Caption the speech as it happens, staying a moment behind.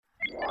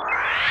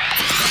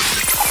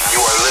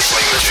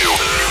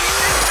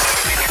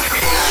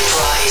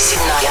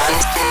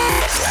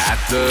At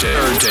the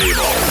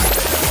turntable.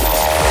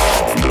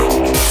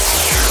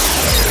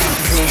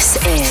 This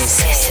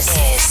is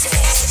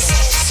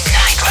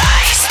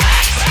NiteRise.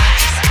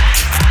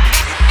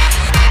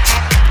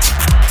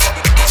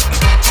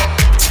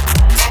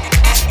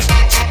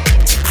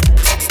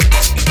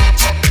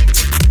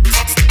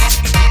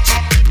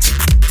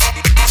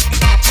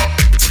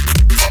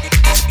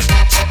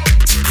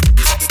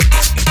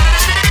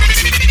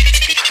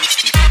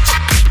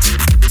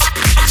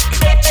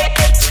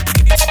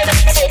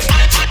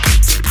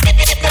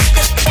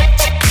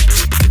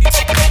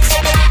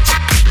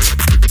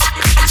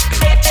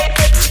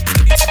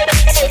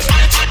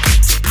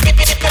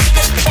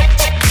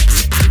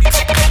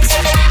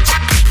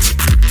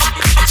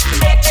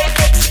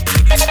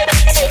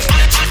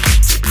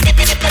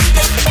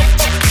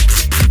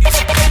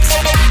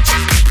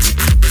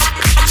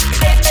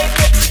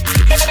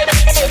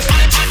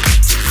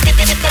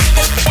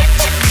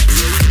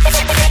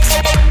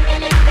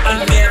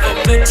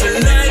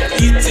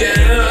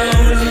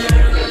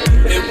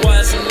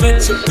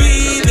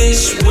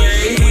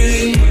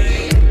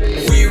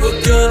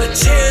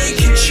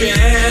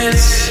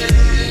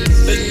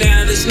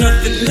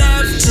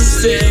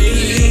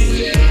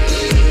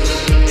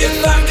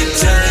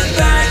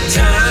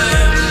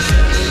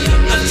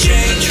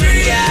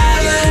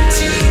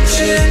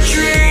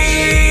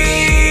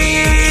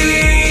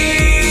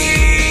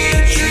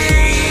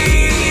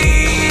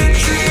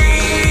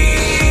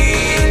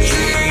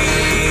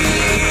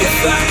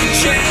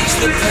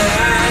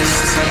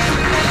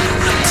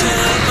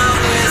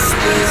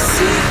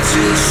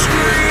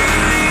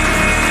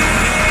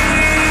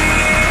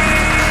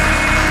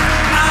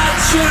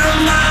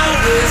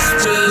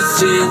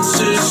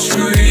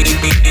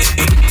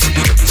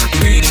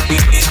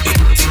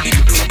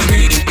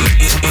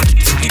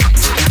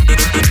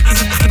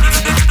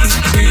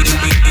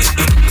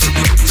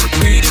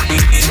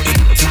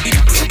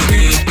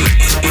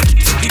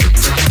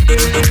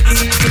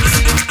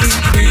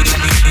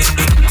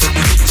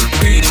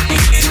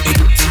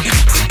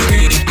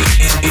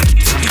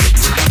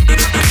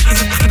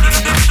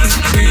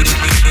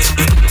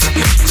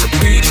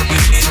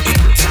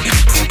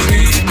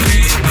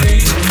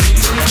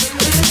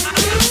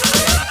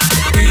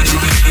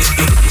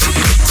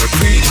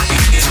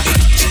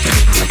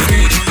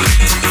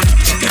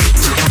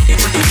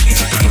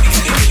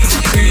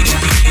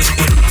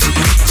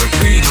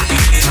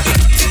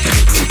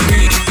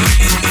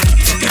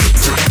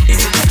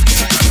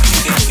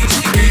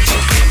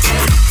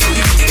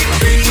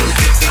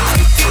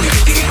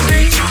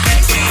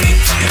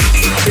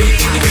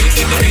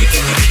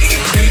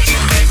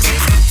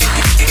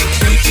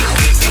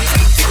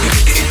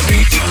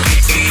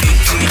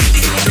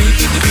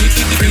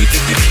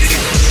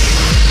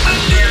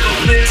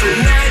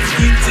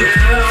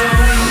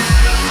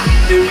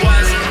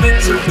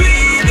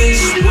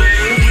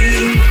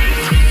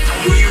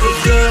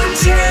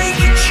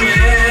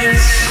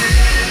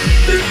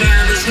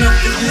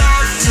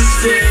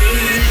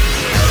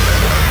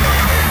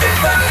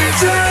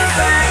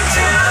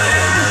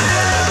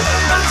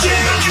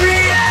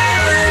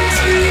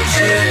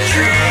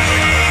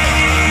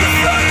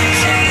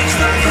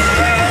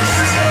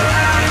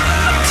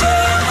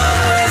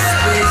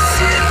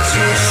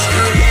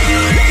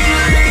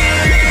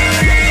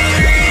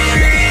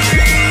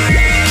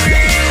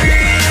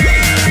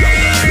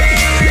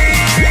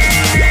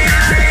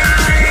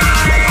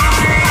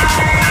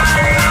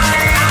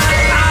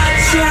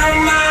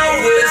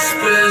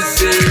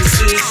 Whispers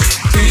into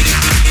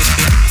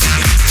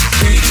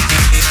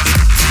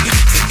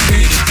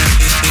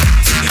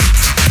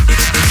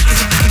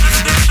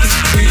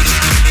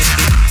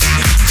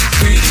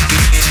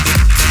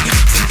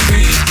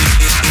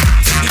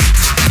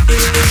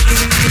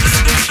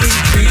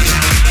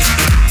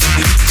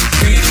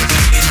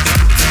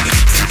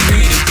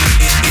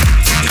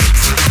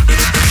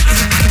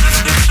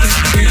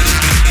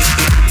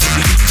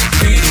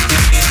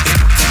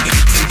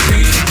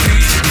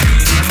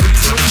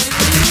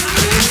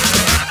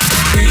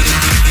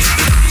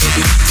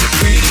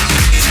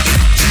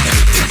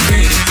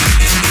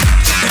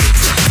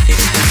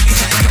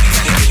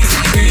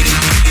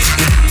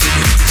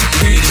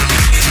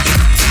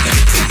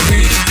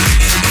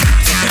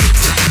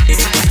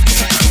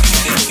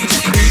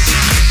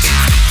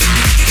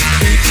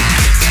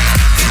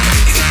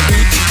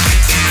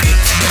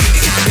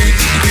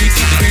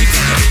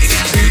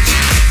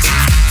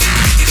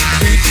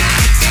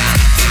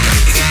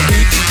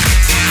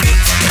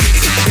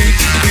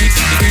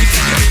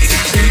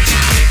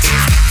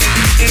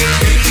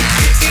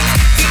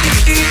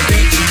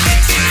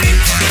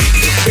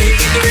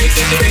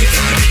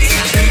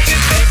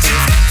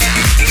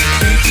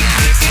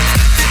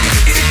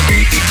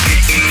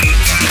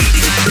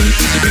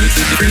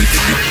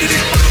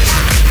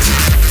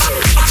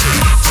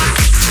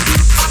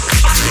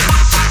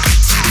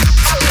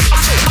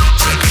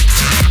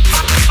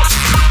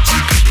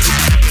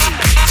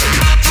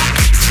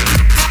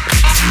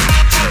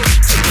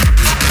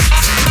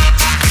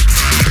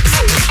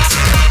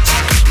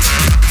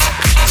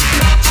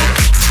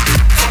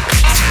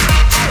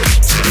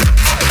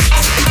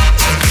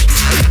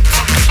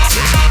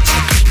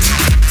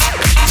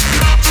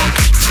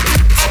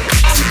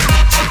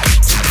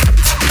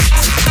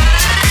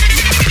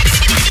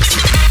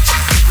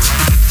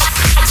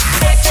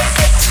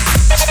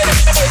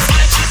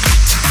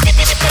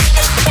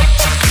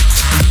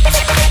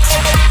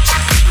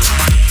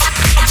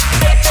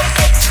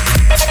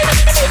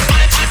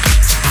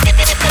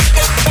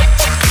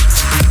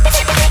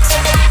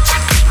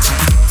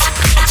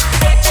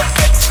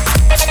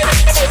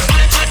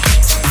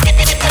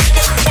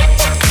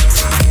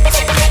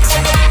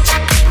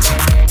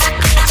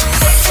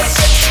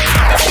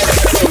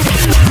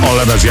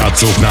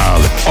lemezjátszóknál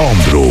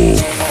Andró.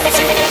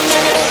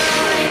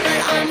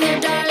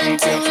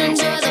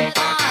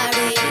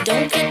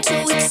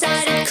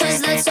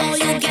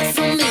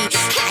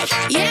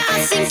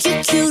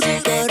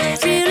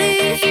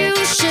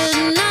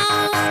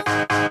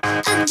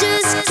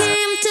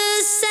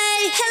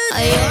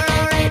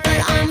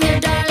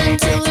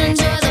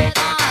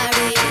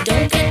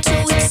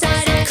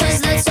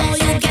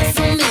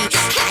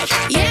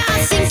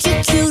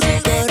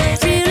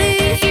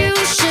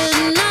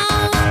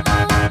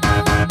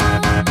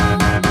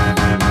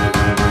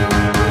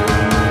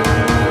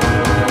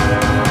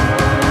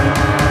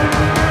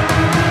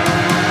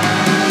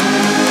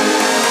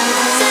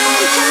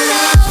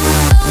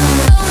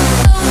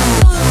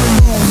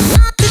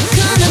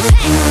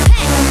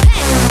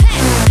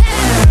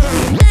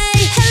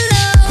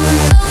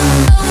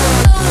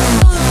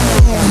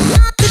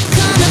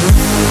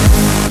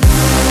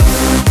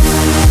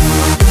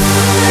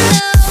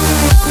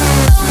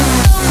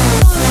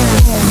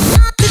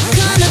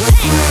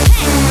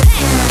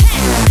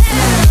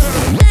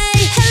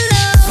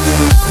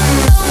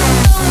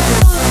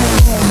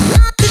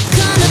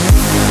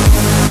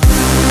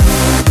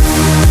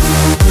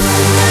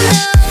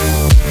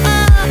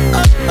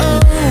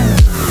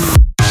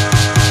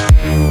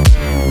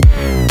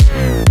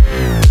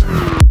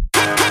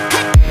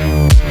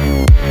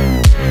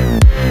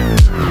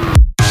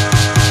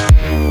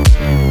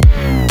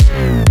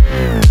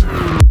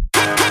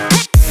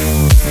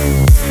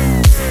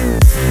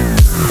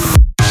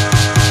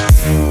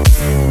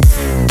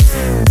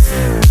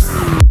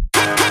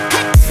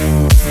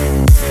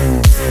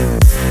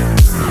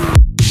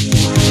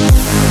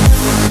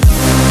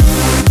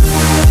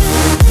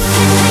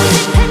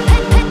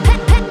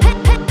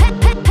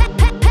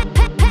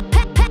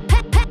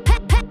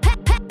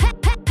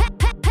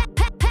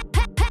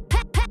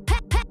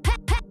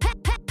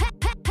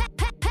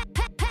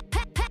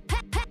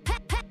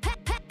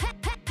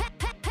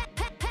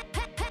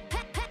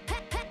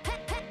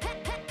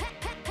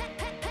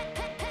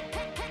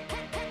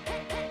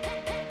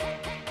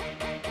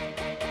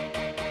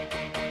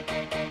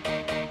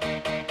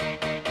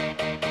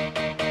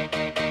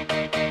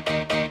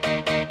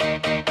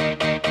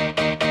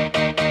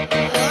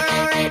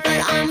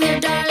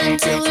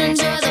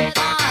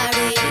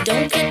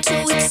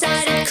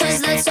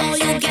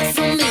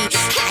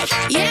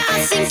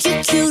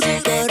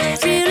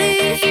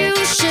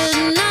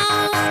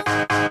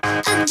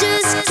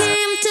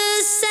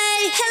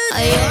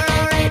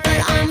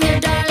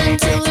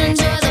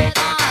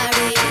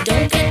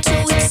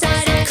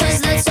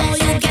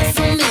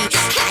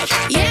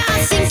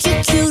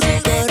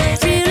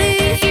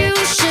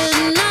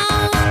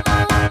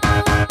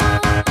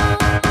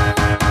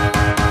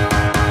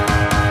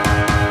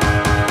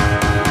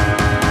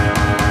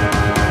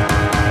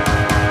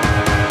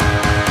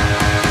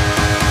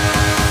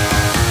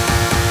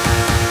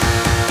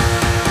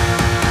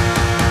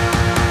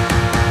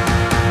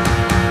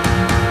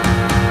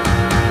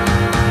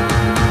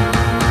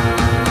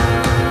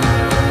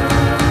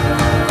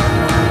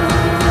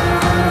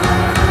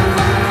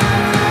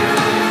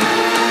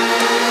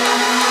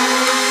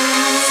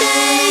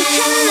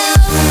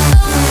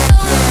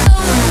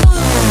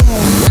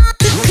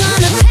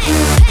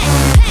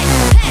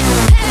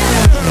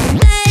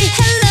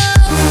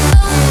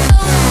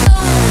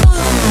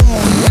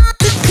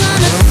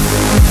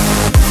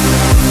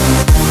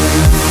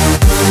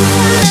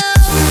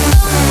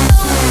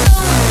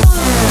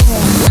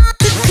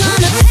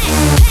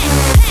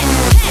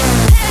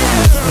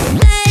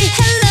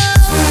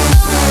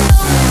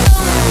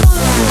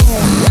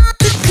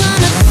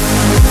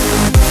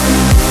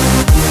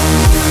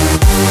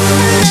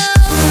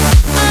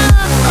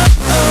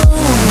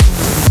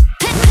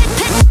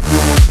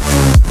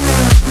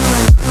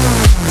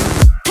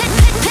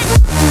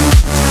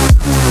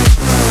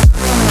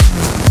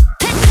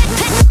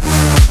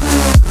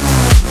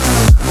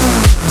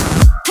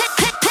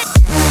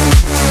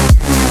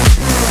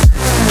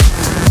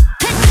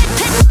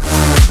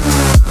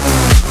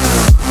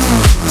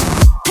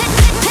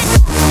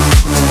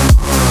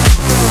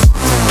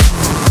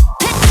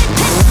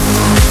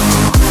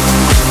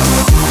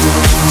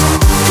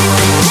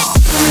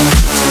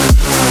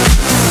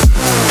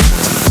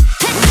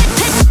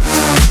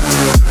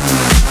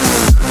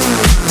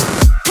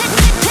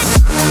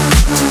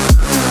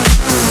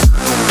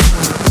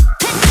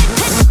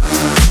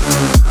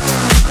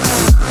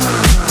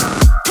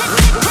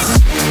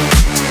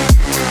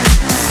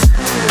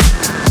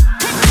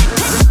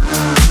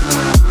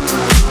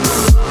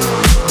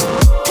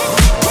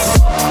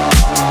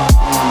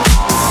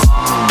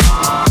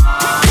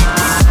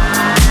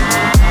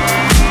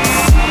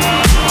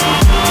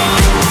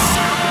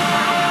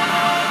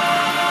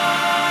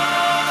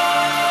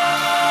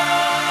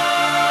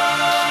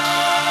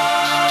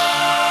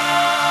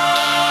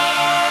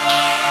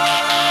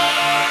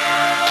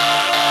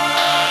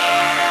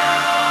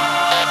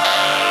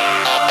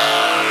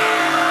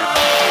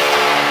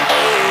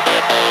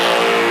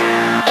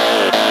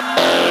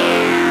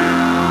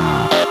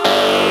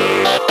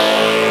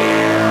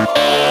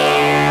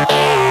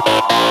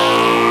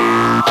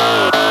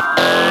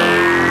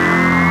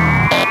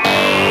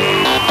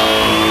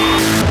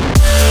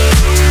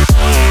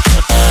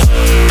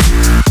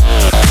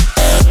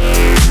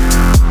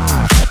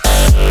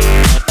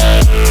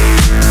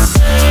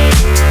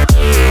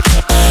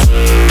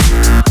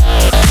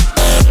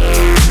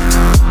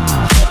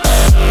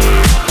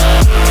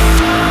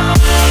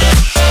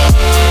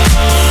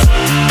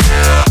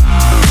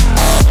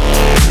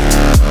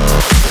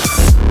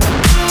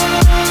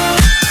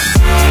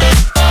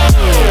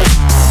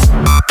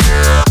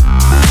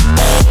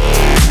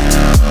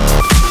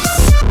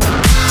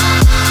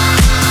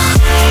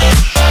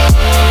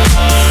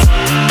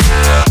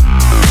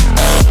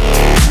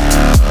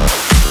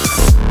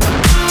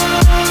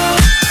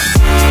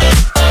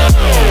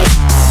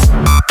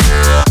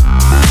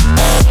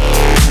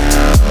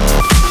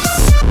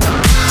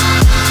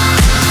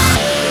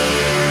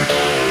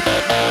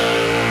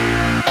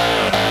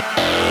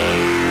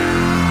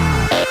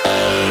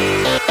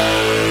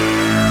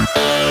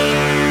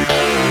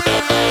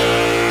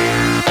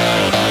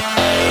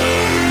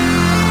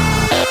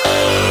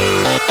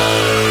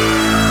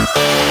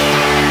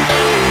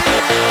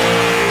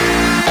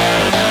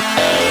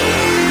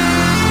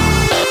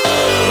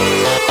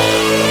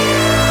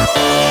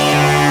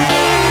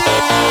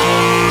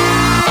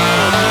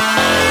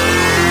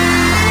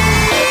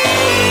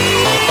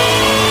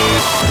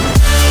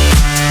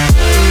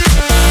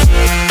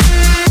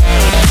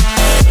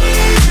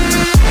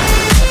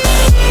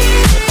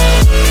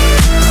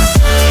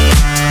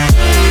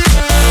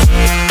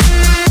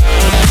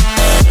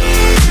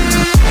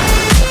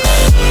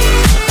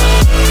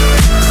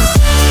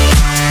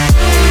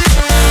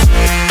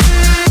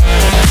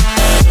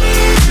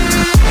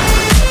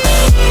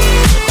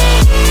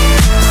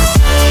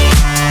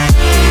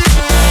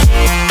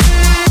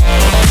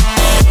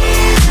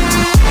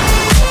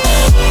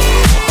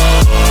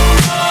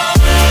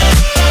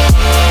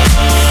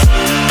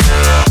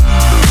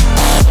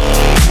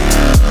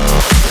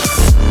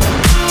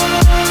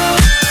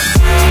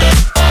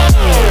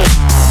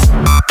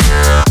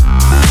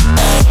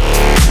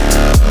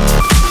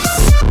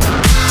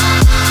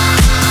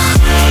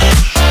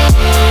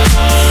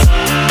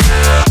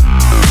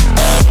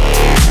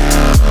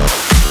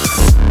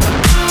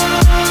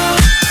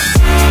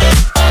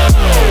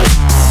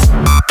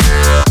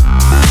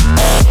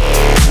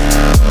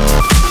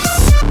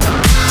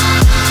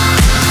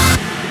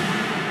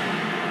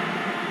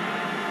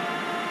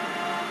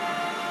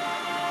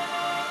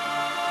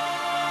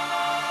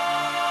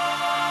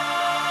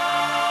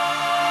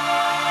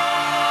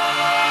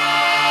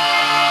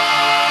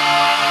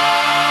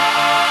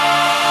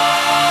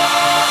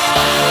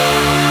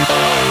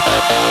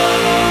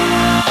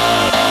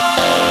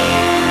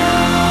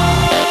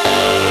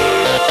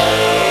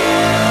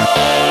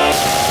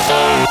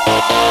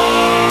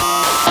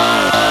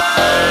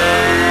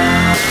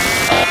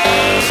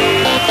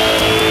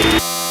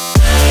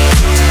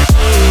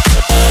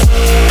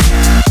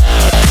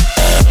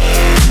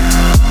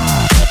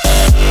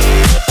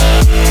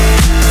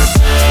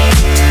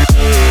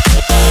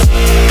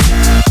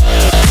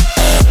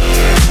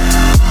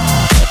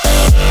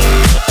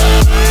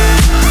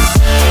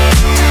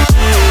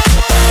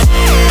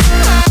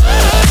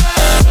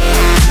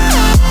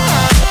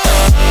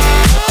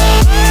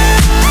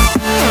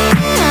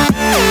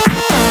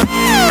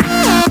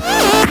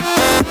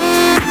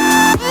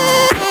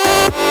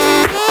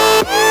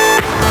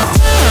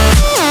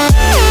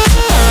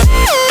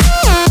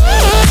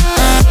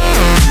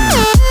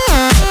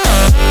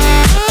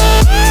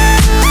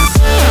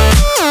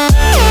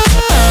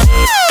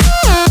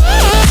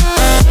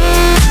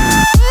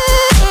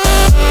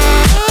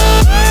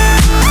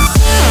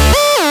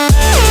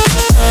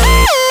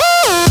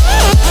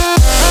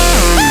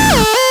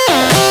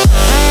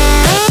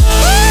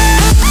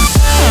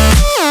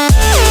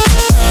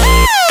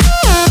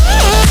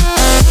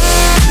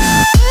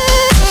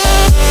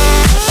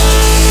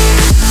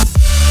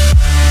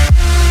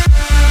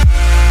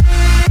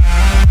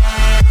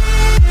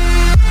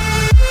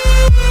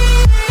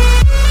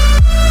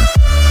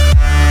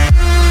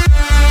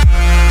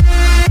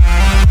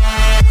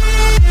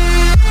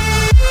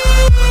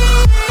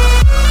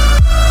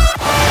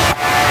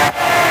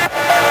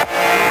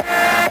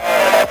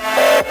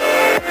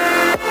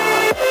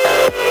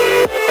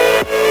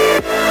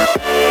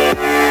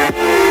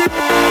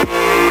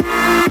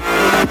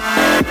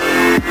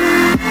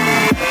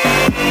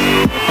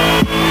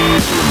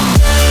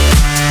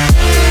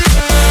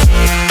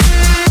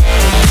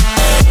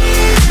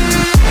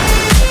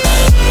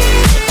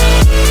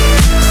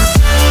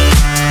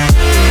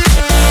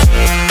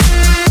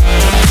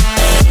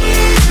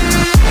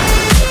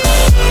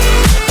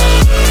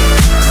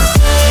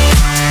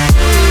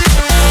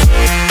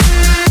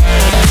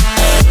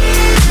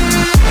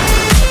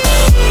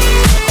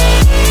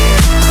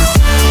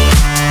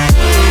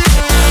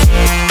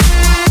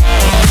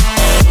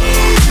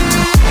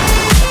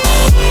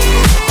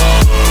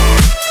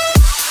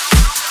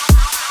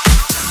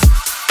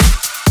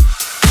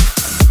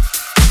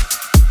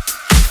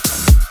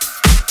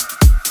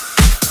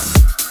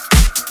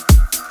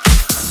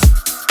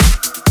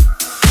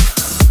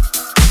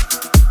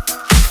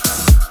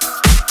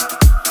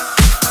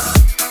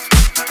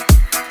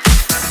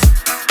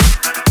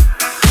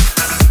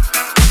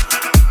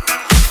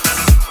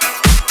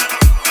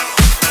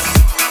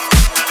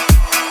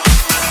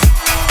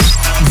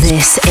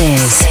 This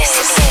is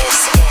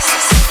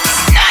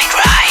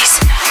NiteRise.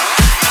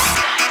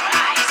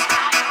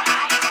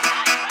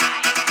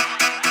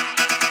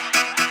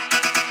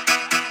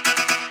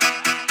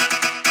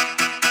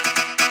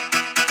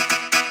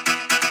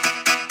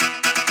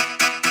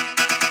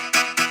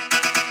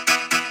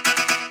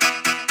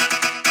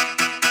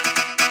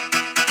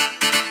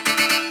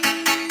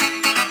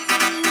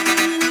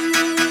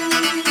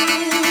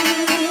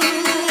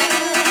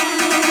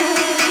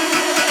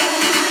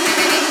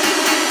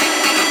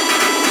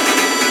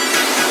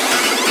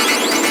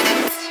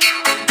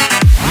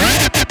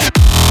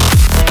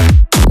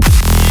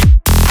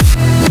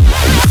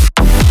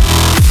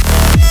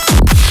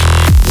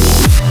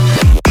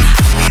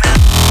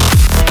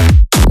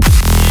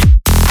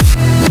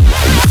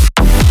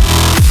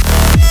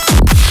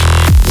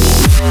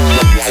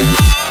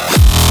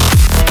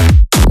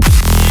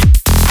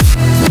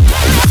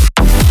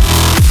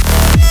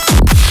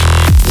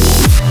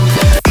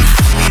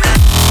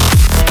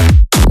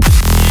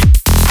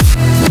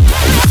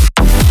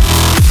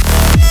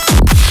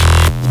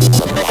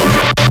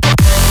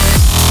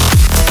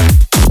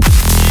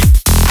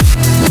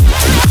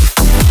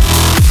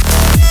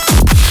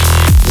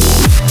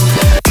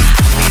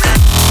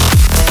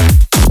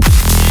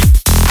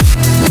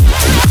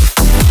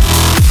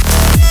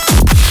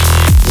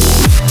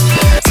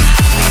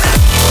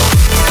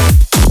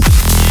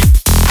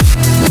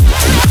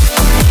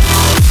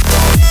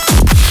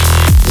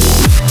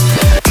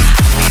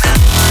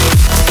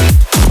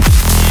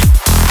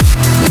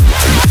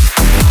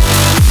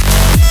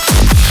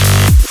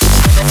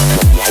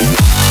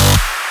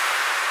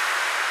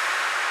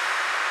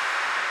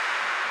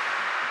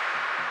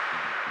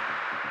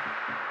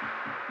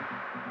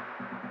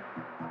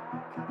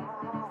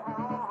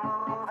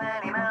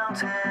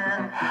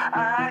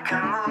 I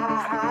can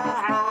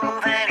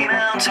move any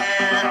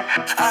mountain.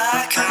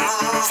 I can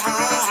move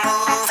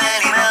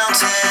any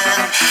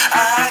mountain.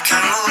 I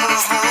can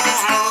move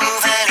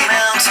any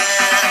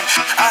mountain.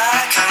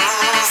 I can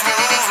move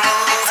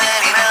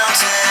any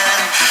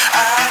mountain.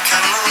 I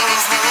can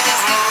move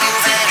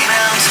any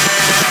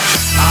mountain.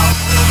 I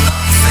will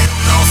not fail,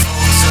 no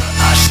falter.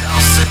 I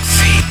shall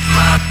succeed.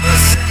 My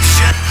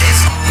perception is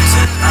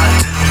altered. I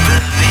do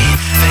believe.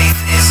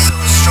 Faith is so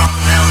strong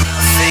now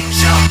nothing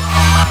shall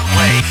bar my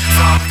way.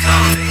 From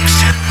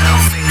conviction, no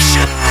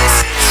fiction. This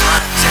is my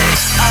day.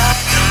 I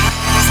can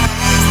move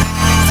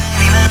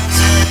any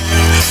mountain.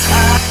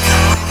 I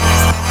can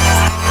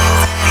move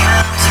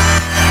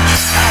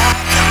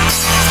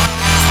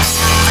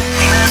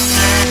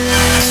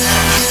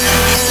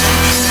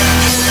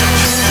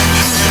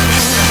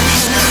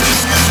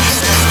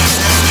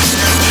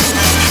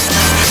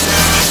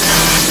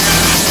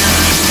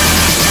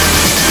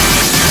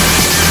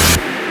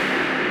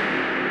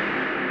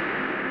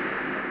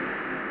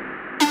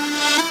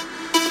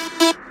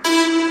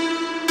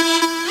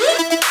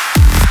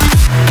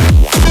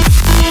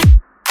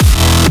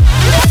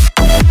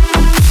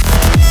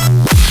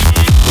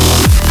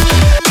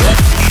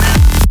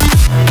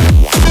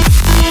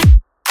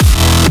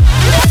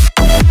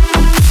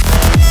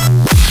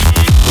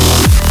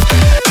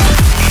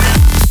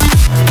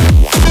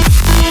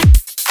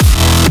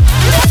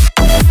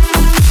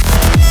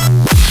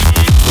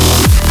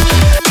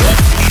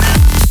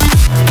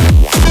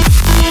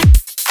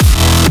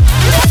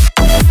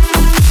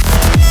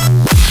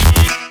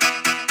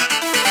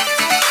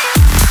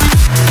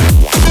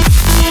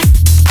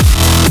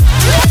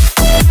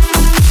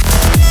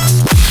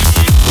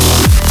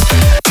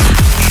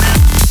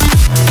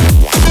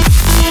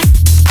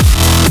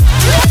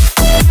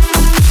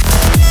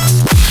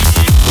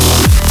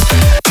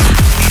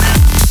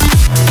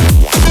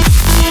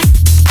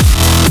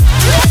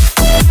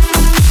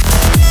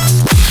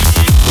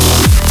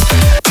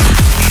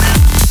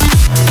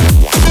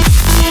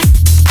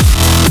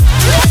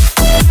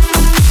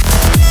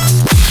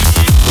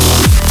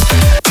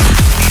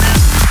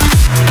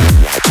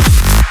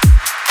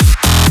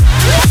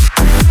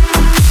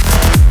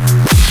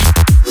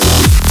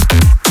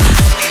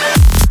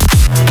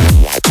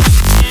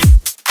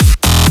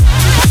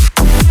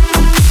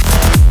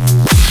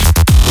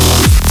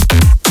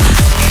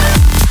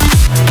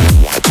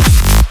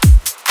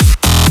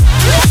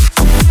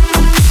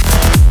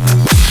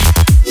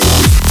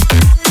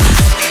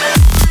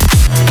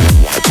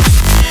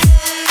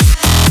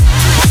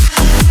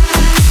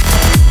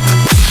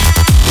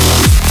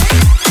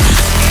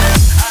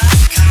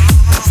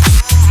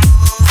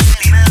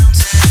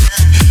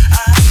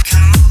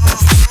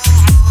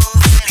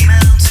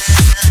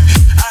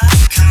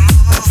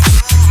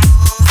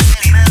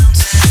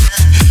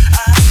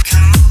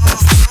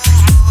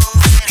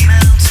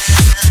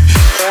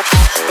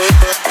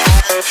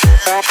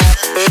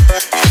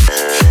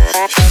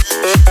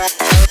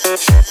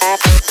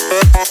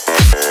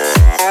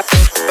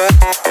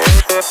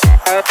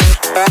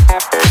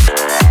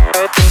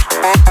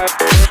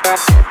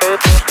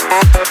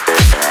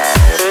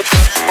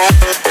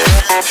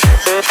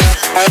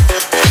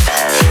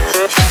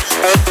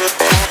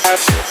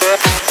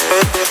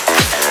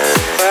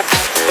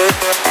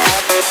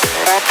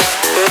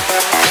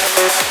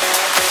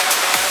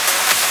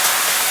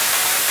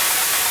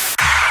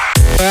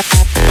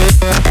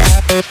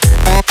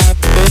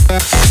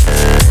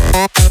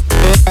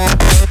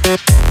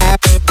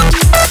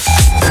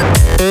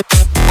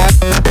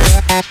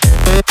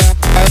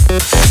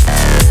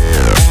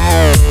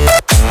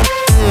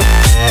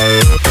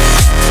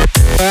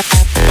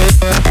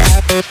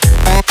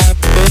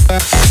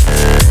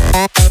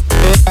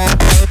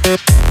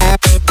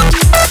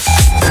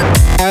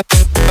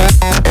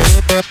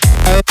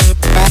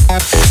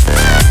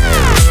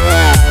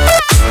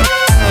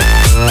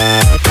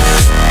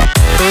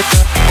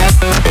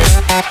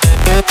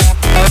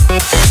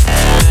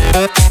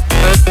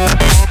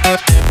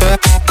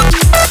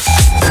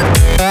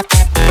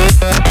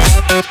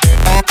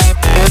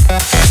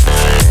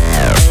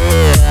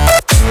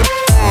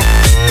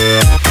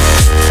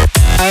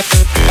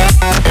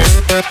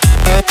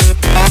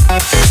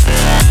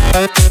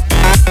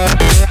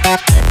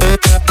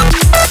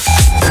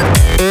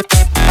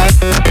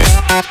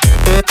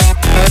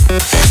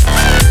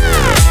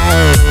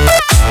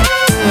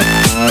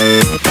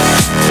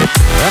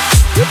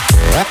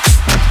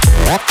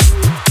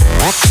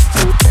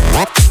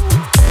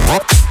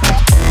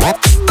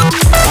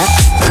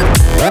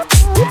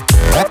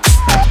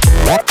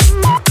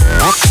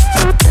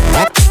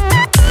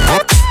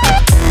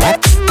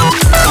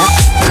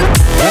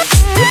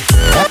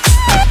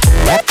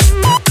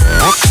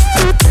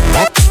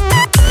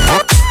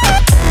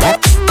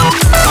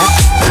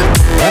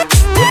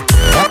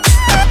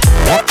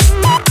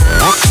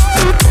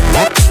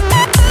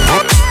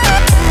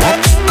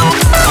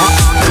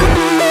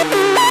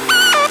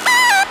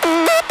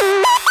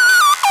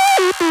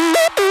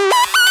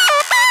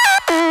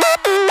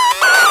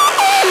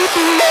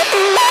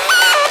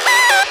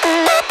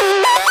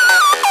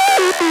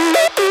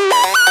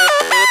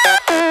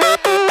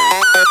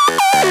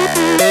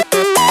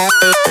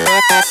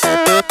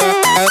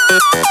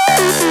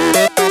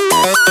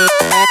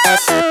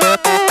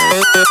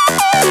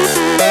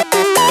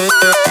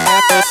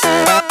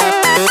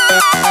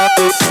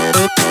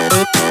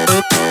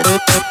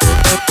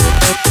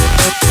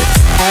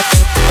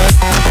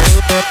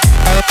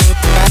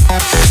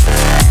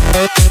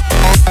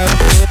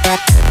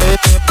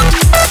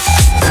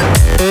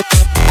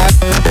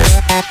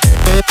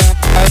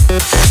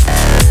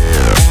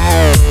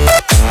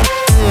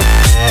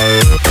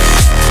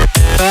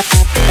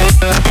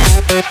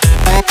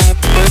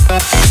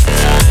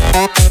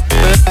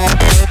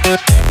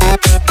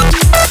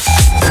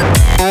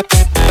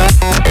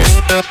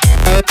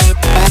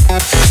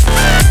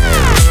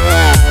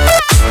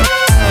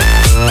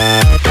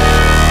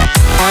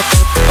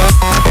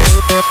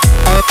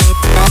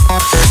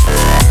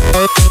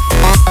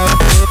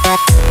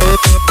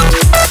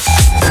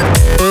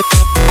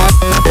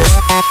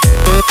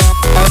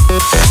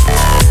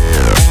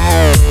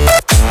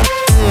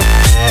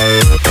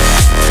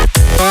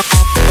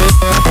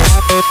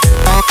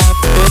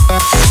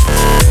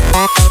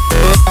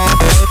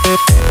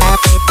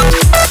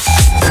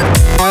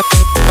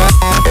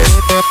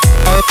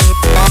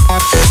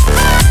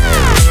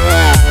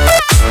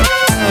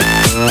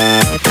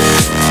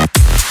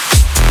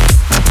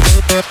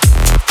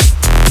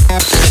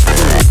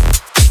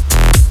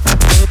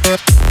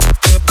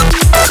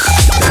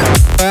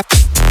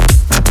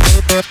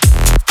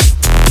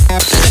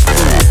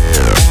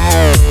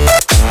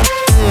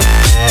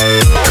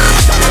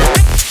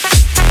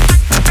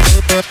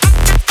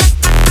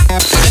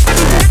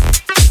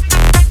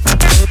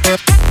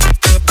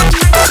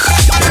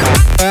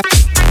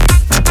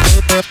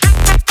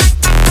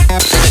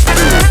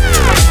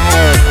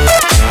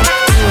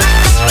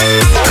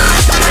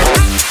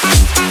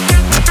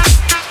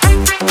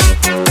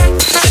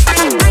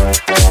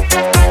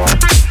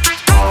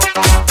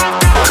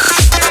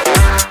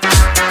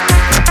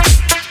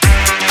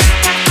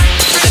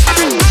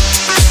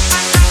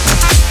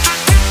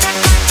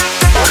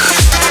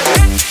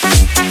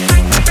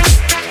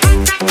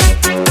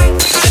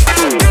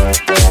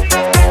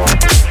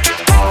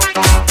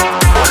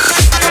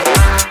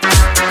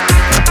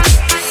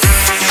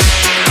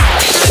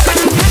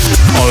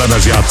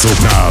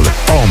lemezjátszóknál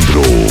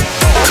Andró.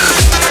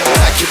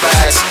 Pack your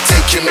bags,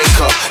 take your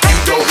makeup. You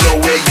don't know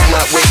where you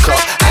might wake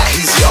up. At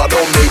his yard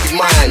or maybe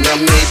mine, or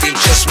maybe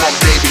just one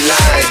baby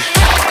line.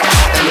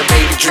 And the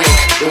baby drink,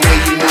 the way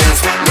you move,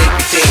 make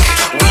me think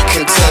we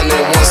can turn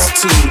it once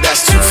to two.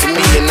 That's two for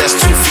me and that's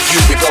two for you.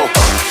 We go,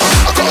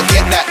 I gotta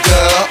get that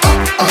girl,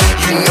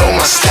 you know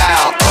my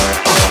style.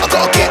 I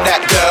gotta get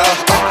that girl,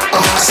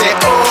 I say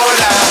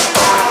hola.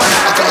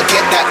 I gotta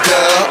get that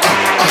girl,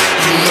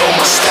 you know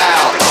my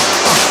style.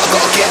 I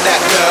gotta get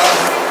that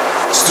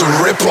girl, it's the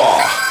Ripper.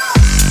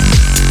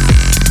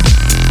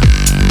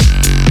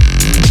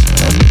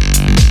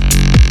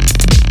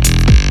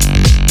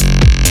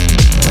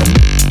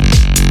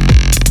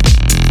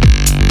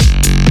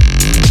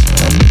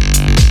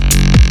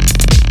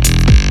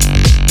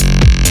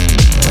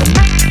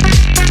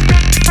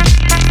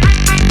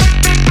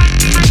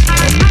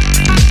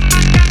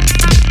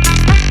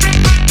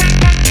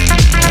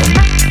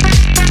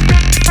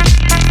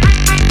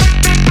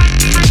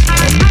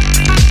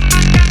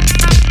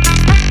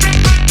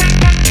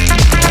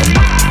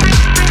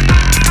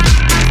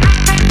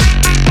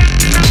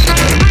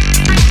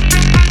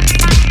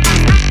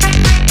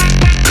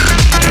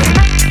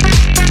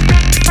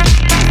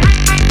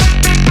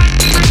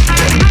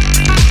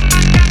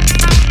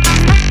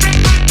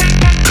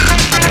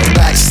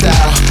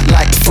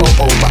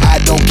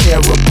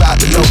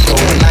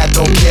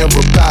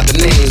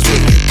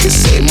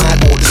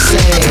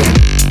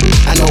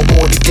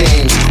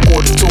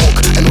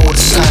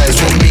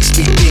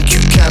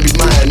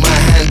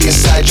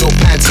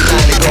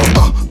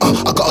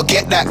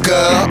 That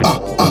girl,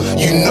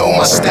 you know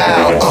my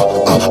style.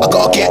 I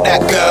gotta get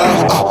that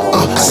girl.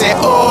 I say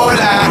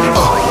hola.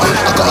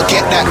 I gotta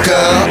get that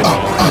girl.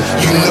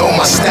 You know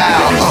my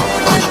style.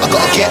 I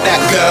gotta get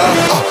that girl.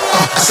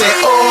 I say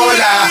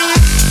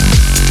hola.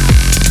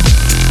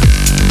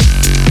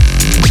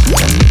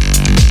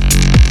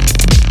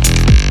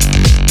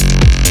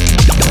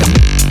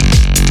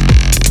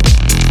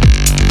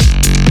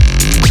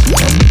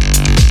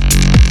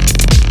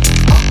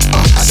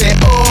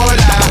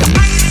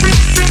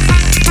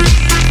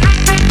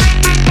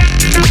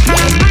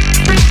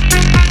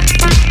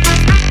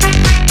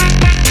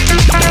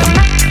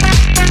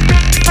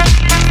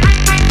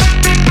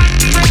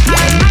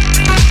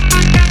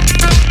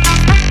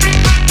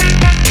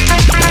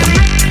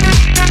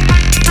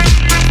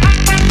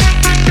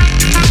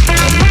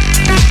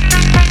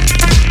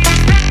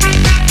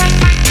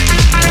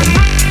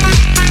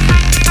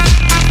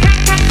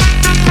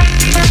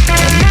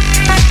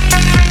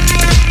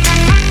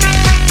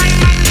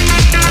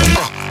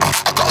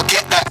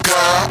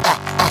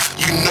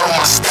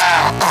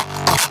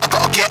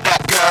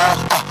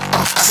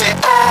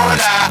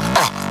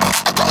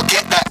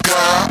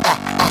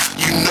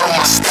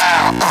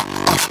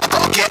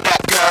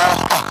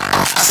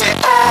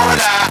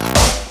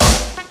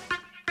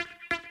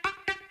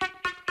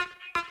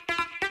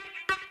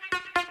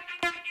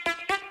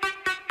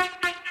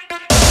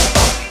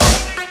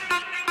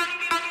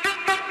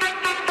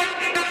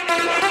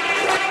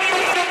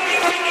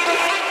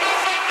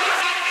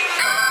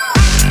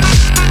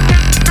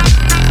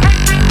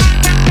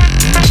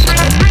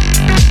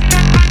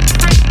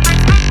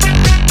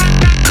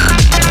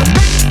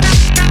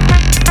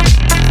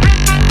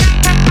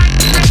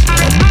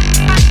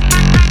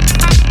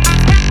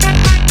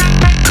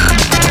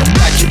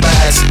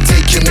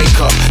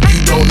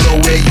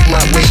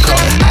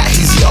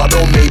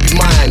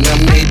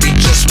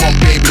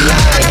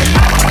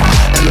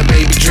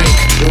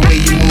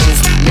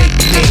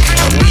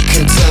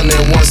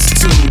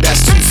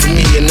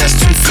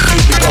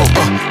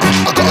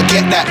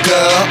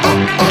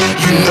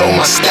 You know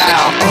my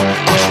style.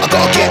 I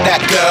gotta get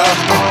that girl.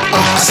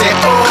 I said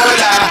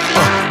hola.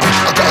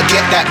 I gotta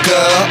get that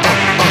girl.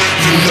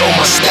 You know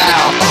my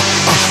style.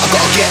 I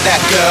gotta get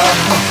that girl.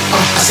 I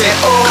said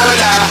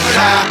hola.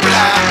 La la la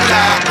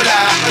la la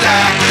la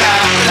la la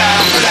la la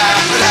la la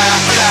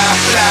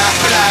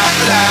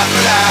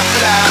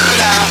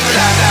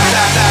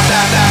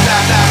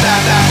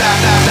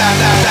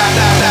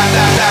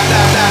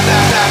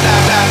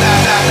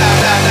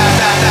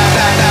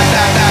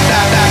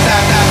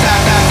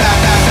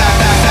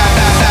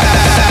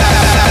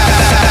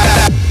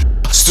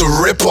it's the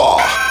Ripper.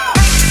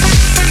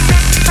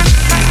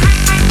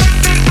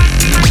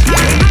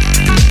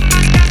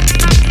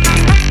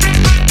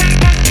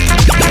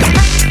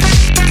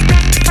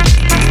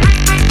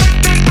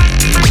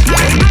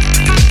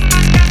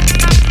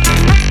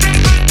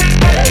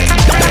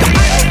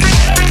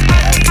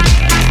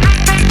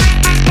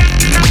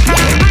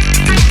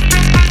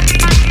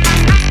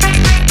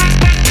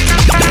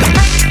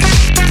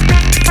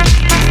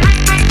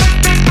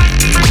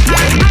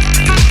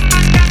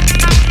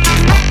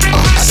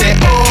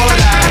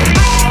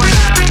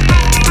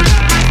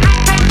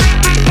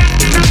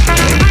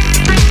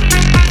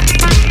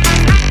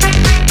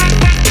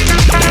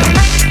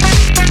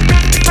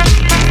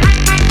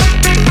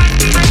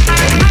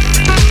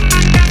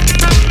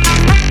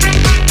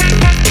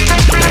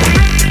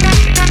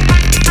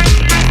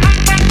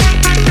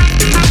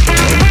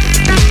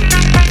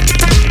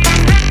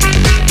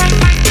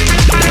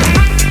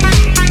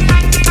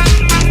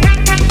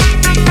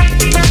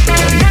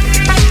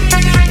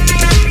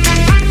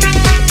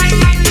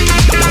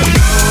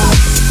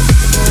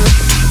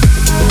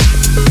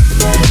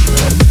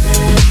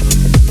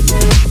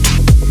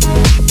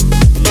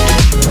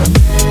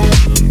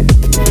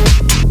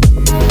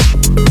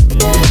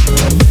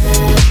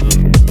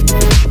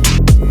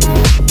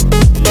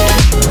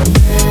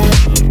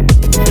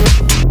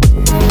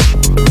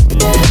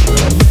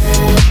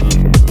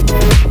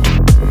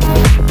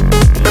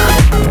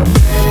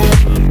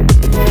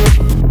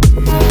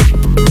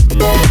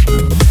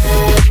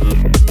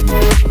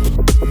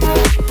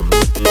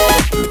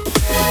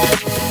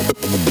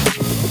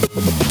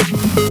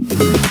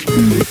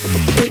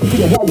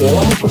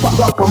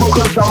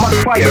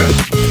 Fire.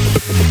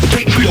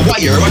 Break through the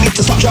wire, I need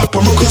to stop, drop,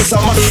 and roll cause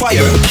I'm on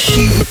fire.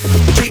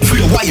 Break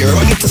through the wire,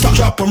 I need to stop,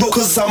 drop, and roll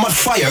cause I'm on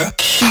fire.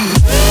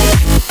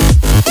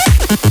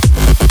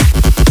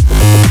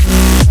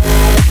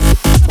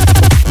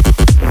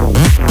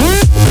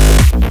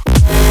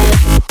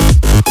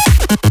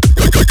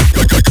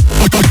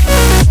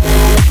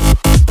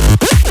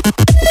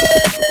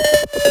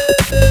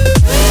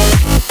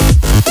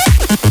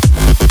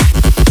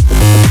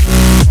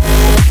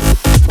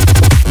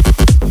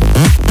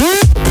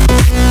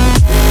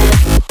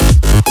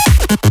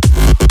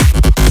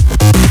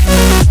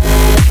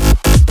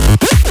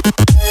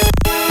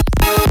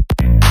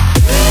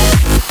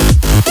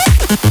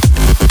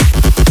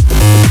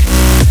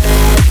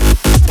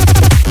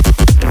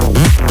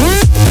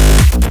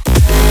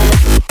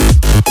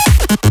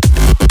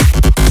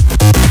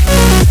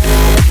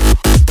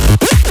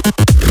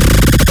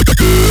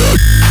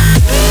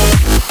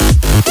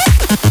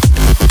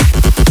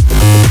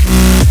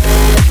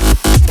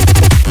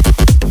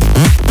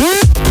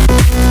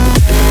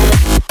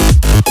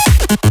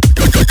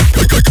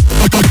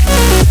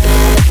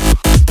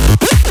 through the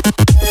wire, I need to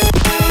stop, drop, and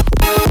roll cause I'm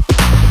on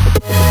fire.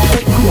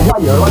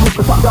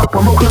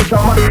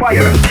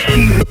 Break through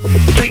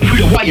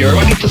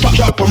the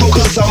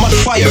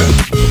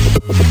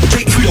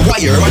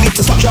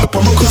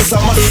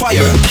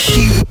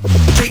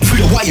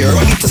wire, I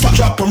need to stop,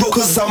 drop, and roll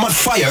cause I'm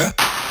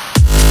on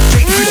fire.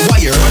 Break through the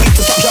wire, I need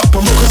to stop, drop,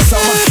 and roll cause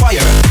I'm on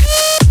fire.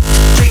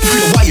 Break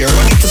through the wire,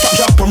 I need to stop,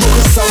 drop, and roll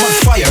cause I'm on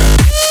fire.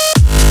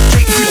 Break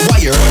through the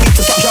wire, I need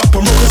to stop, drop, and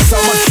roll cause I'm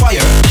on fire.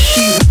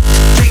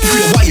 Break through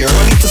the wire,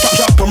 I need to stop,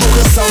 drop, and roll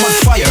cause I'm on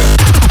fire.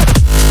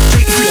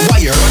 Break through the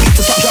wire, I need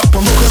to stop, drop,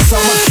 and roll cause I'm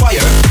on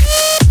fire.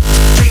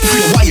 Break through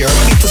the wire, I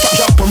need to stop,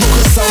 drop, and roll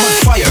cause I'm on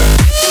fire.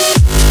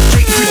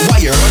 Break through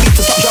the wire, I need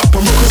to stop, drop,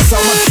 and roll cause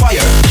I'm on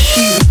fire.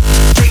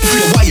 Break through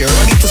the wire, I need to stop, drop, and roll cause I'm on fire. Break through the wire, I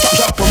need to stop,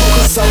 drop, and roll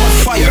cause I'm on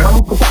fire. I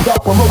need to stop,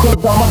 drop, and roll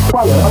cause I'm on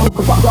fire. I need to stop,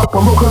 drop, and roll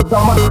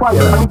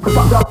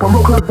cause I'm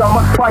on fire.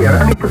 I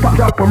need to stop,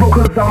 drop, and roll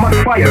cause I'm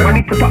on fire. I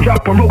need to stop, drop, and roll cause I'm on fire. I need to stop,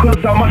 drop, and roll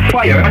cause I'm on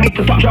fire. I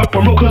need to stop, drop,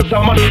 and roll cause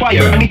I'm on fire.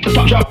 I need to stop,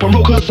 drop, and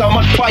roll cause I'm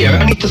on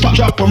fire. I need to stop,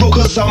 drop, and roll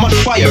cause I'm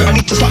on fire. I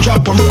need to stop,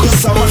 drop, and roll cause I'm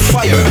on fire.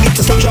 I need to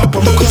stop, drop,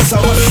 and roll cause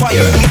I'm on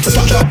fire. I need to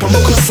stop, drop, and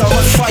roll cause I'm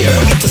on fire.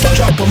 I need to stop,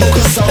 drop, and roll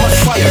cause I'm on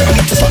fire. I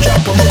need to stop,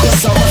 drop, and roll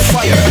cause I'm on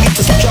fire. I need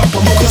to stop, drop,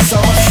 and roll cause I'm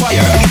on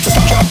fire. I need to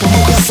stop, drop, and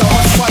roll cause I'm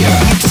on fire. I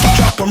need to stop,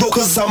 drop, and roll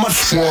cause I'm on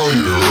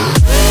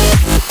fire.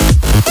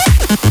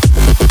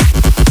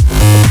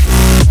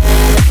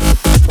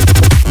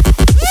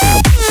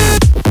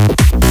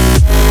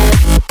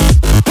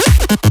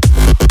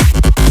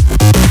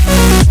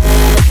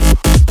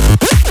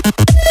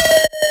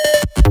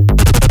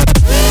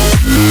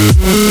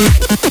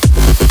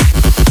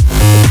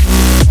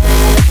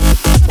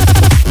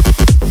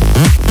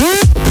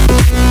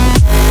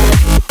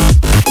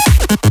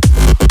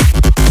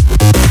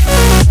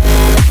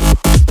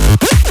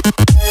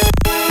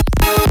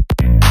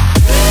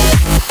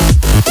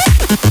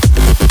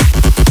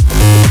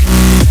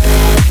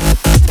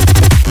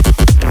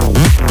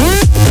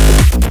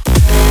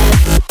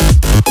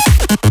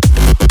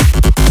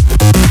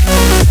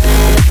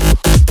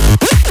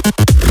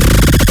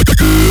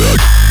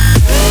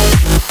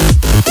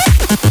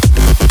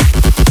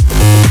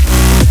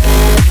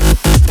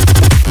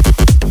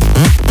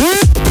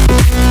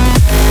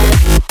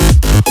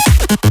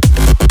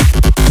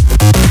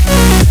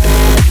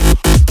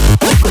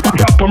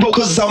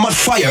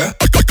 fire.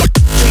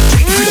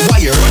 Take through the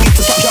wire, I need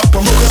to stop, drop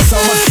and roll cause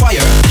I'm on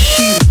fire.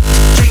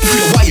 Take through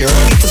the wire,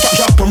 I need to stop,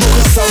 drop and roll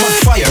cause I'm on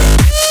fire.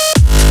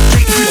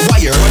 Take through the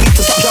wire, I need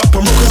to stop, drop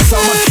and roll cause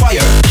I'm on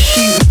fire.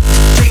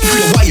 Take through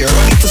the wire,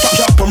 I need to stop,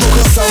 drop and roll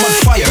cause I'm on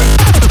fire.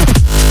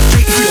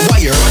 Take through the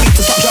wire, I need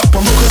to stop, drop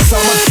and roll cause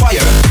I'm on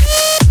fire.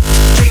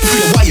 Take through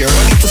the wire,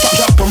 I need to stop,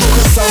 drop and roll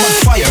cause I'm on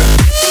fire.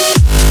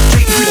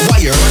 Take through the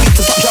wire, I need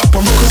to stop, drop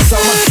and roll cause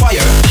I'm on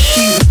fire.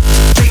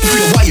 Take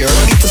through the wire,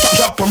 I need to stop,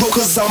 drop and roll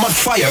cause I'm on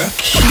fire.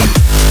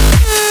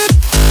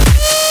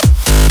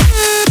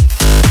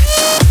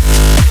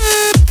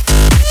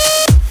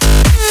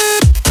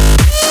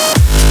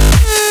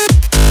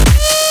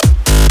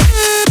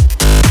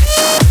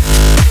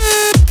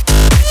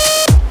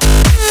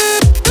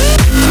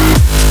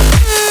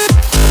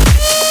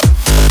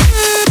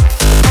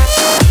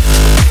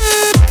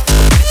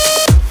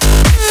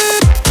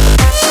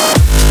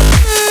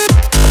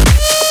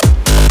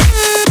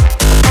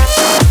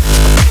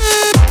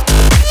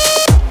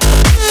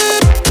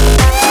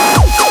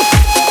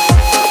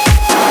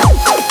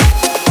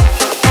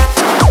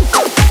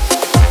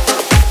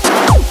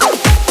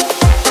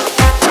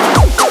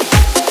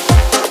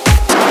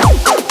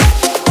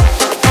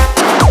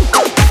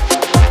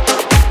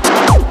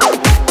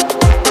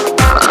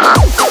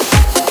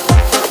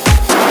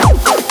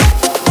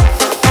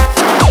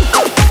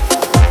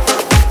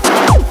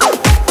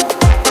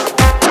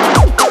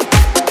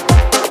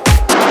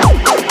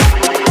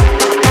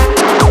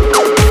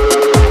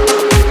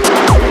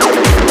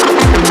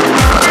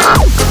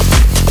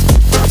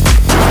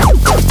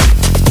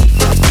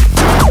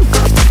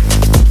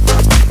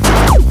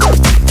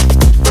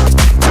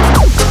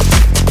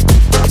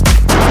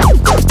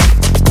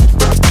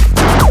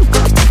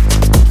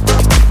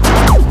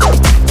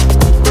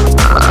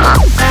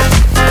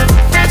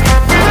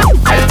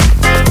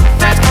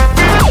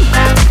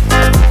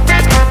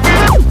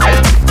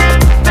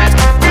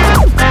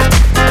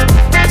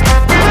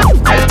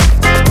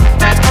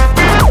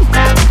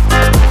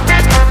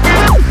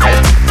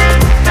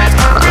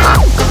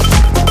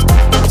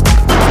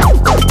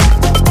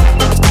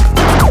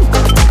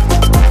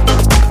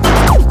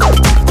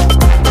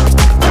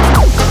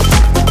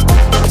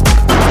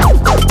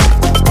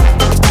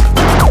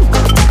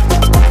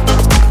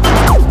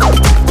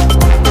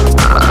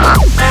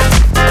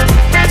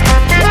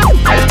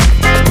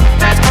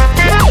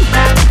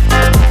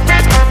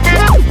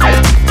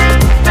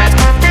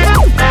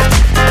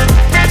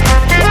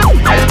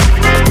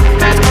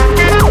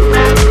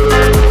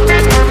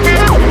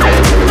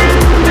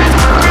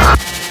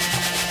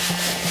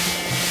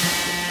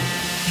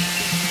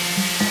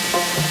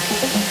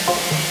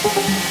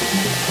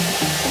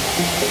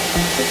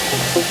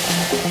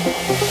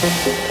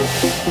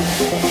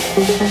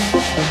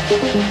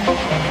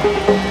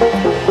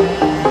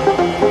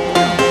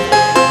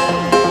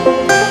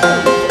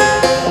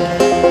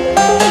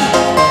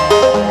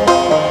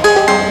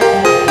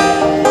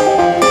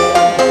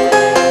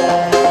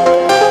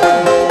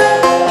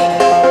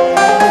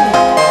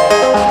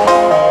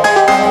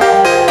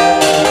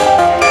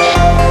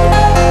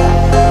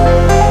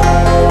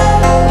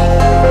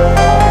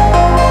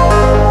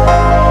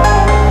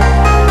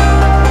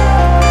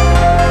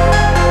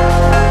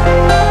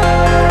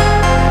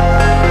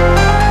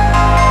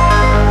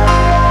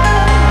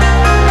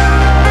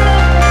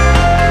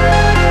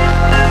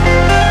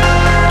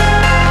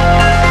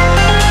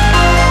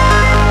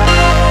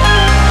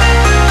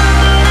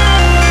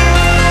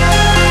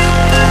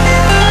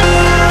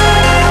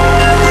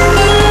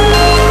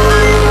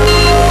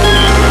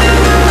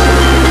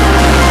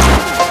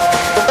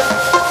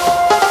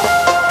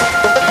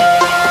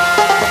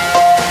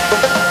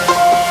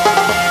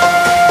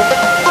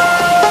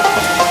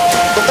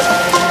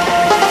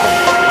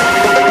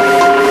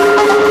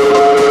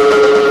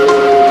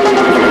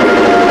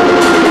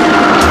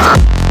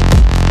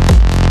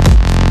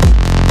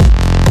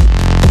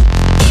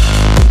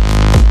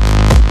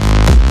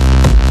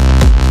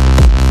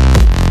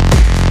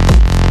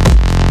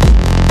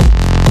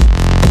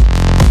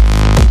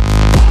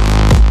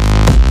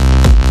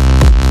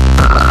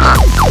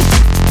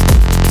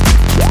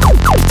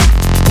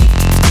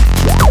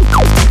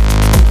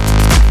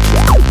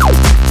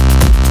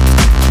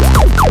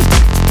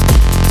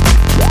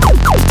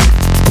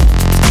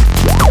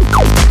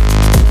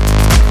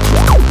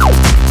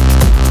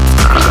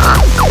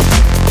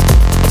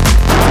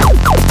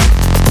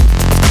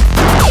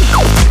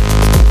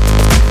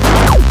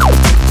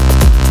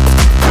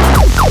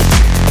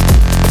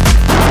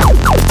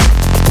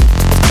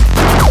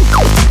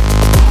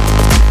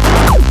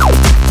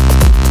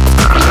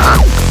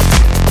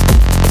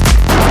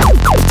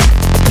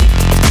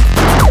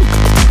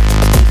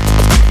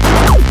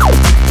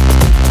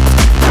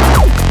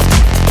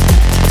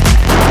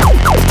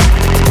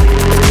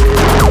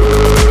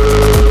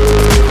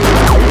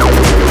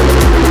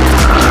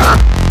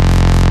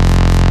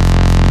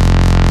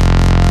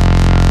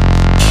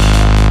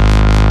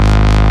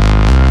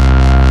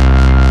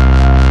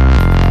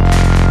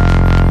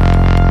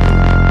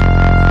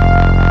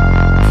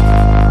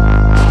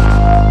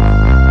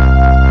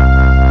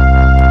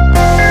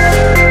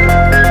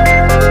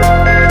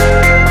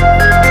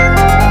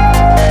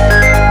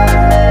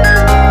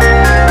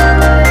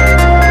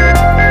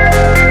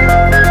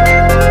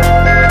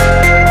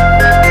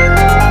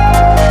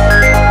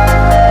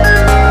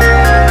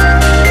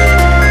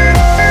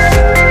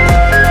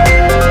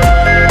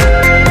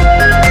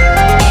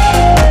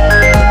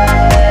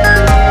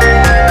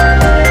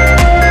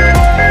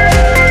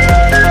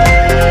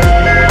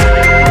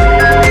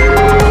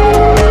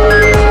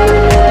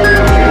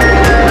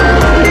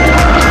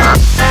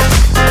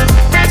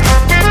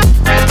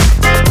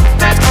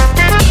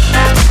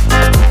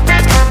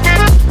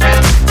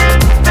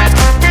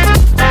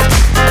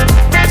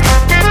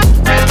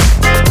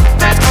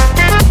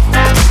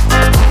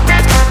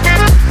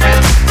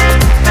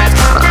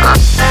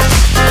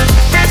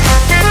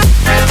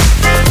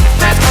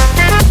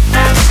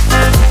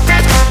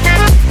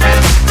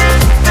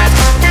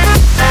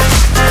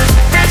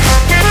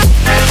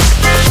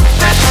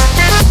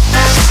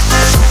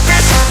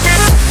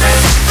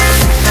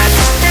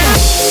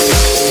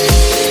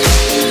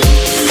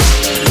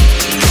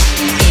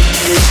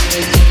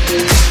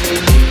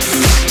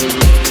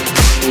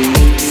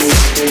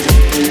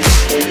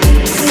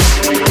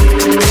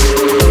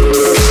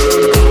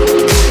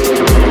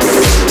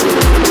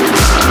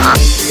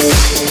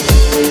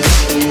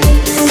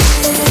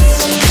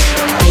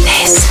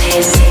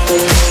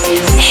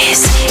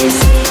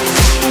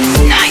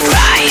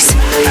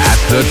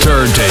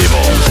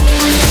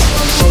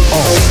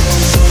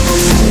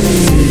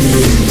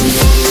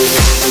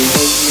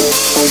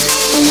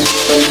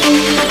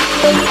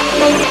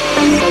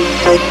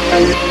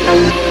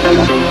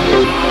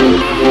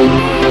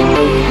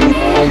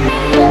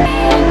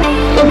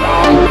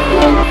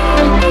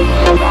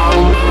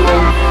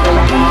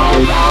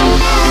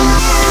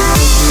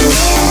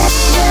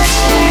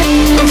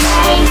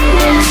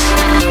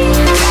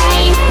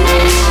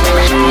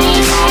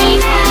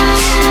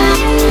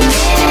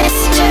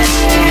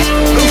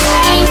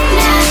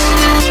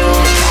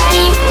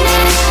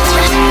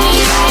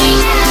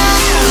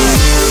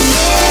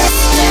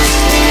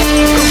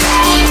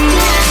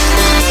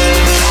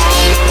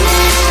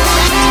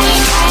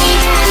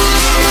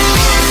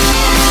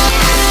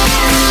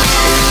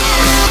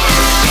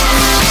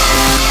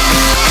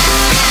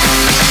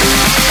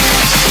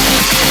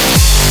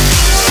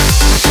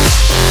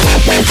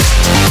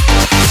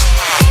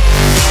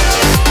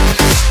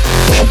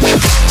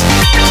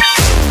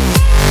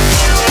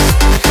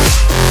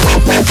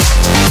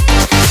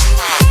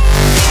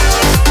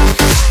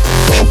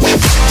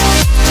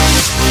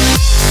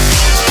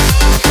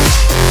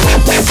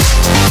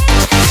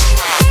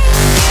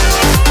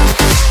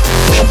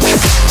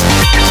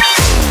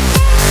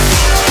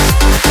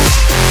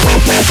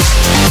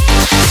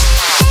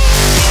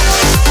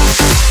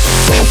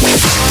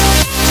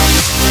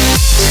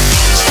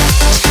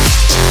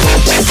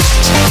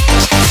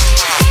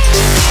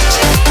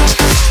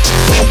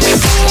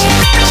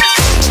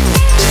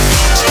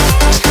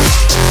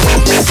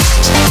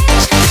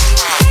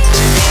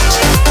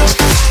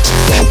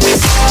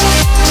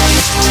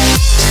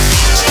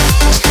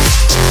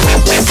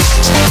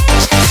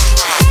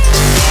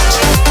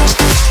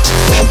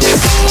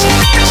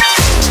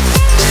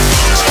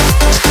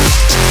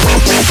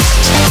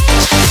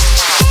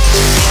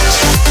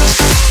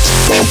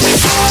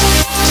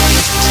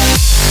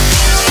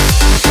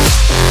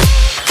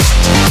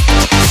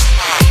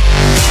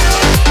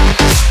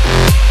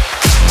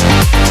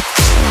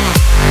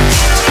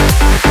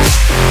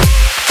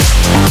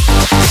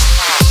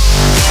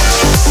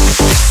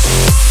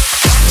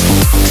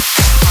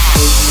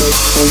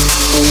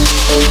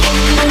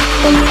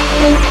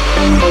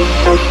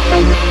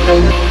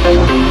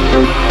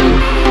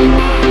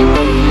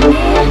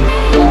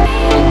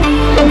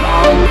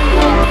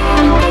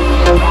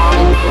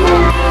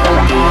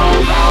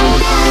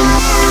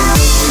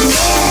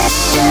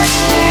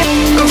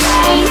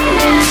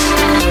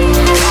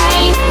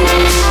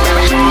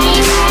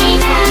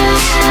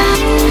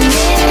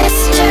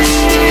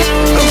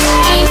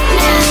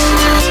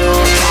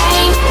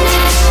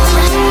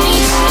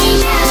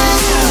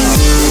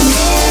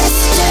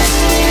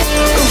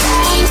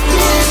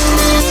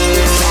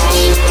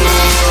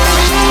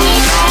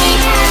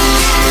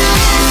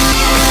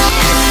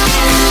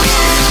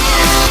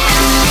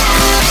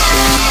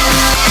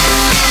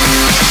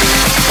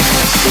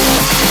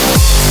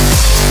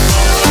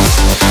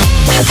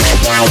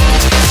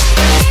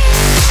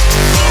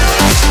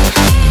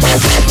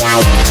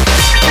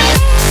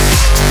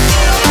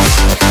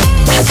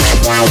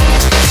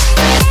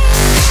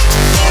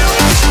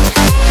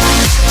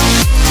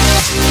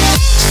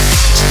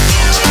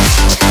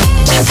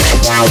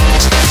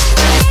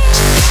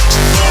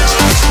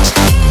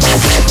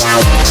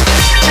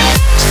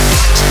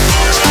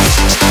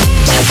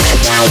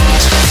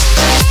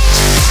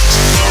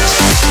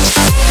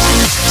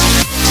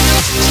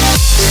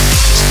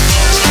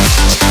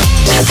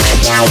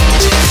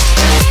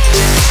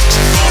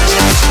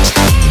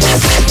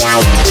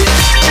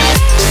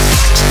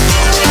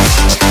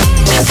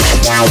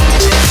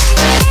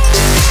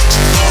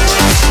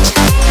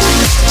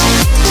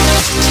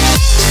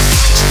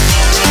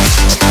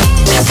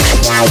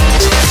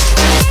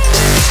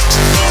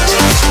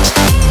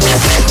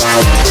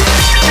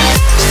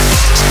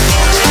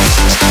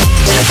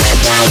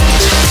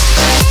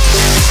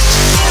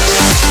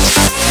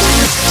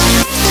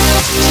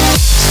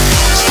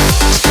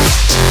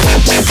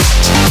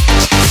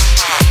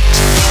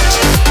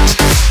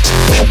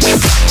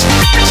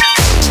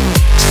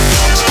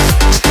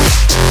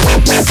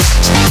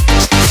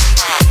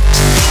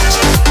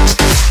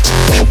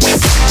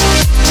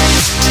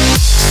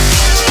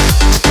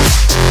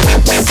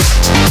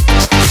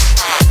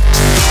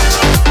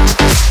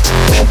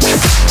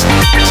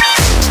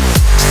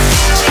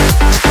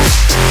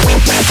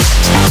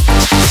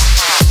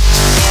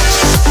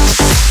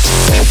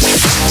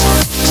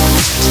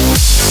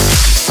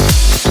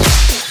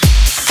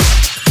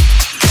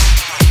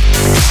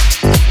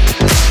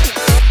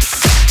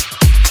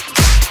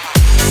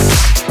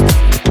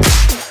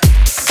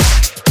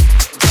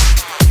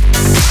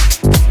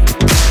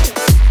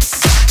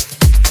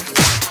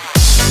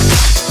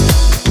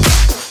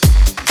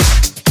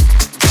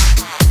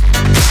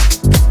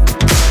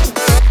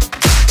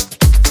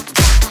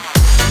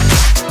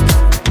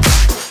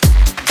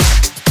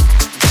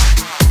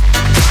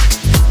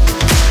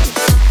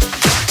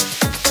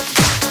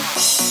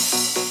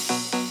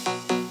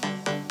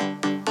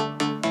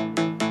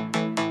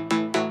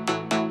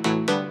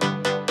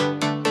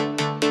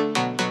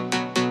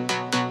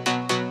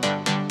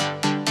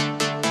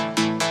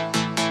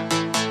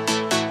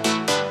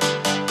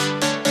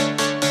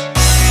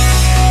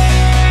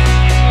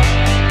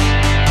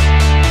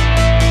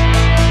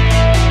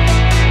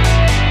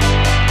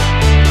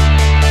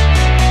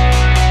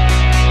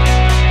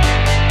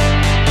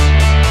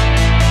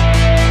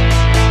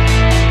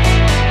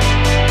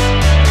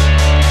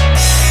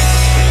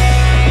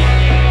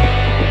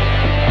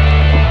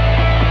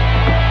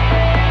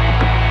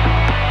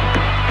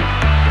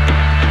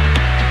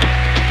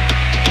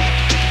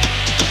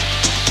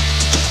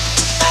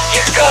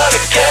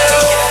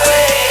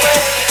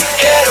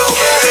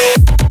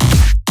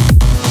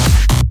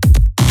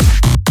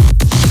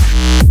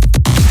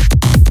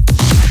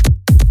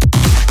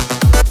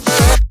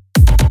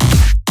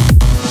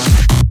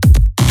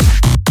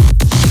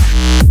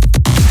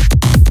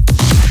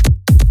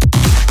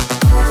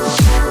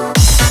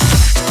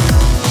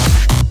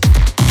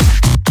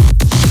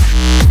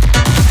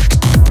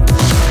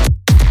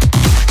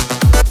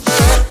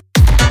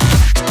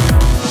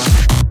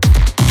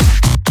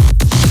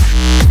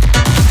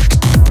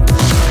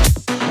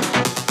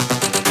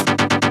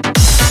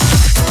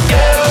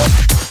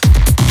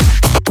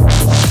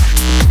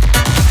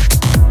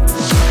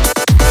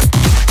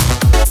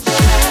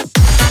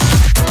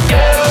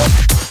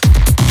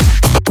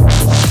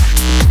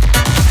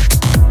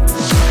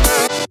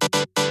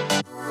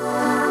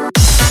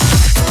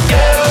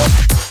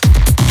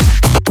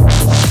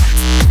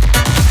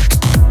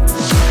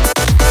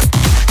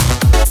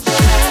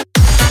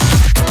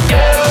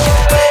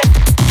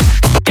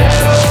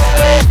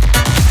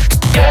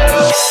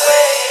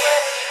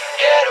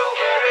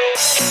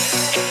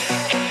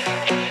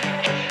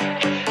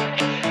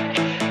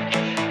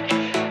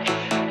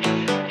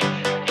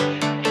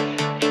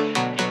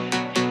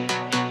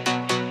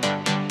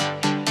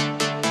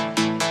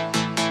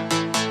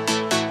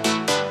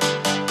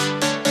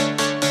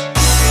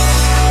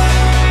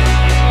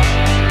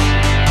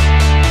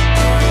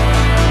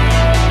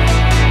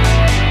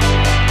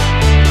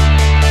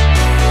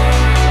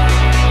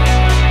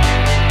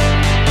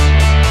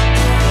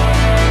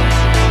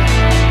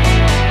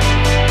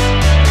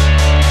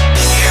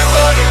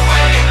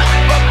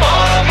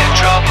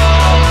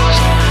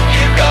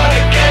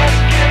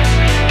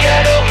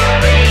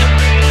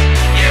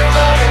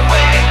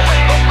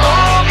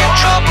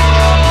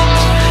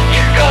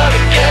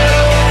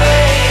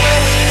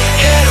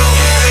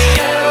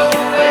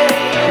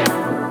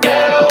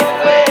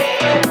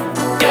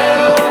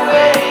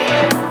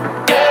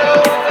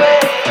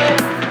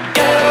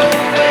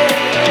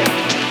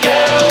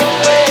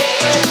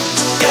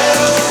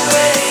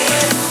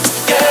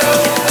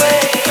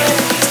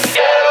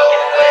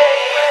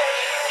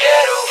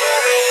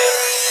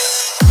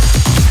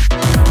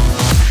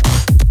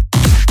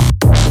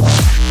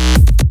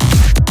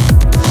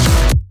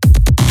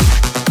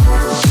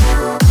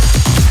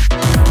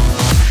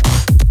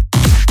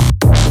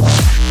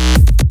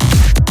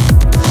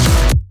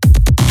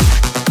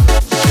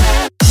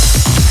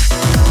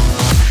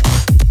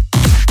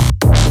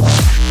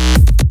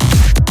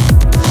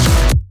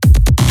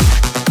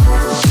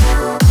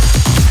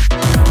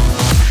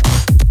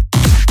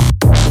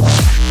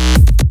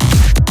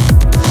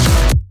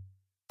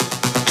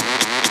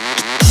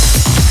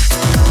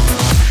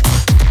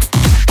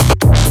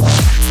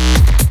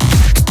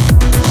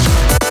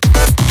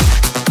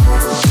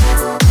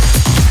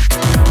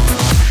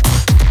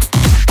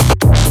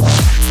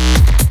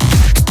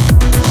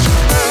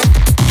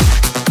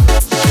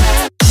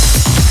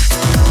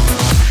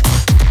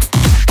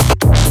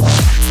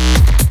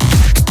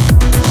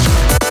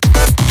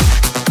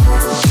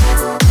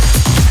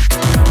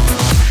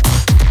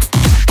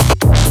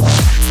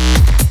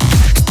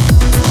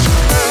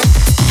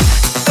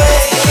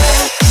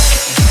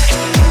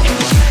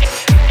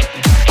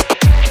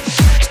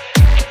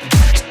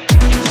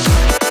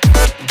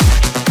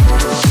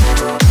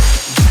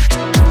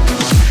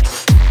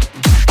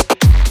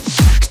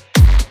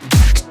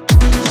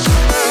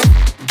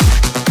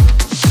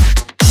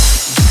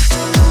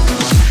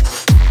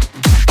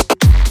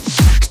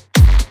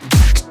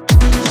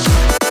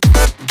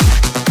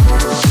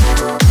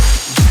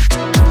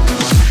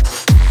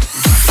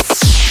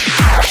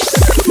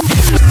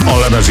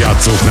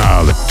 zoekt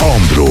naar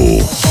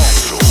Andro.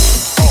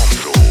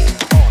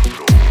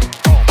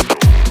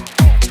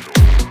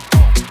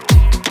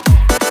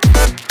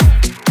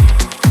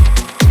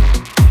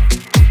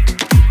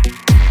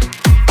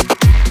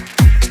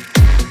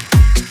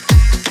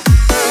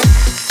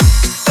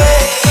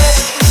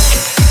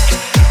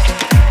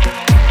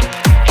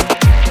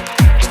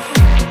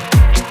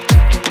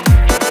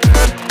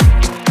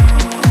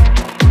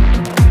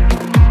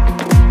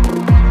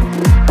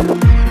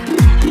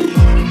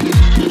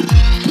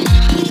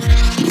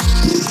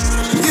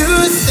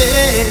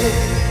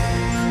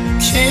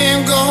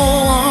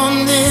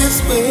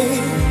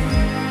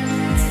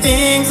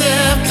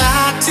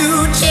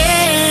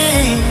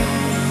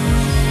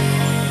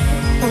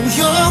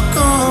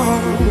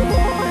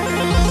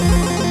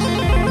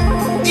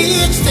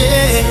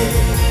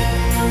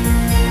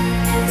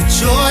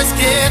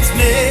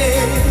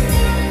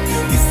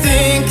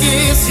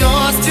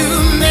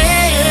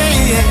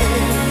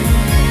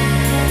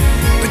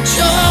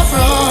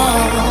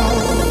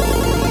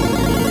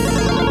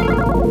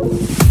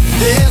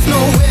 There's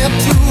nowhere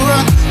to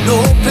run,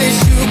 no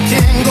place